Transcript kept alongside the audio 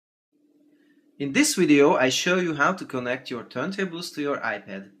In this video, I show you how to connect your turntables to your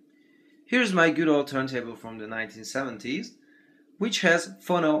iPad. Here's my good old turntable from the 1970s, which has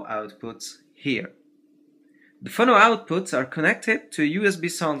phono outputs here. The phono outputs are connected to a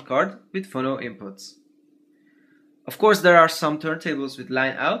USB sound card with phono inputs. Of course, there are some turntables with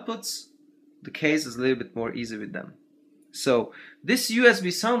line outputs. The case is a little bit more easy with them. So, this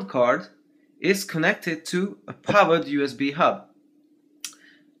USB sound card is connected to a powered USB hub.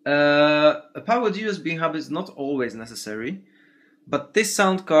 A powered USB hub is not always necessary, but this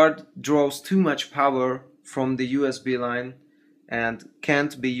sound card draws too much power from the USB line and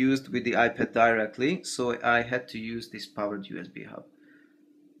can't be used with the iPad directly, so I had to use this powered USB hub.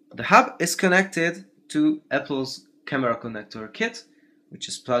 The hub is connected to Apple's camera connector kit, which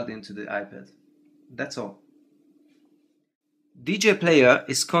is plugged into the iPad. That's all. DJ Player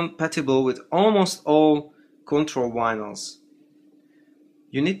is compatible with almost all control vinyls.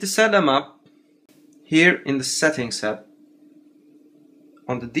 You need to set them up here in the Settings app.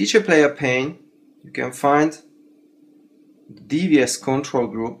 On the DJ Player pane, you can find the DVS control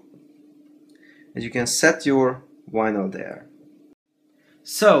group and you can set your vinyl there.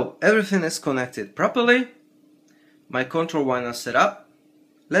 So everything is connected properly. My control vinyl set up.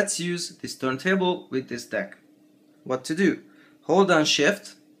 Let's use this turntable with this deck. What to do? Hold down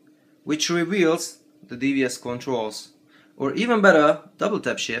Shift, which reveals the DVS controls. Or even better, double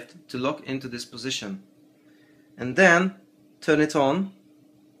tap Shift to lock into this position. And then turn it on.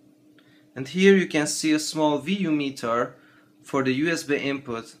 And here you can see a small VU meter for the USB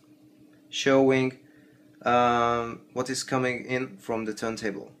input showing what is coming in from the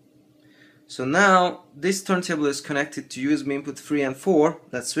turntable. So now this turntable is connected to USB input 3 and 4.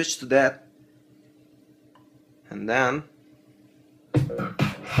 Let's switch to that. And then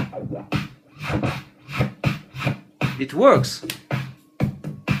it works.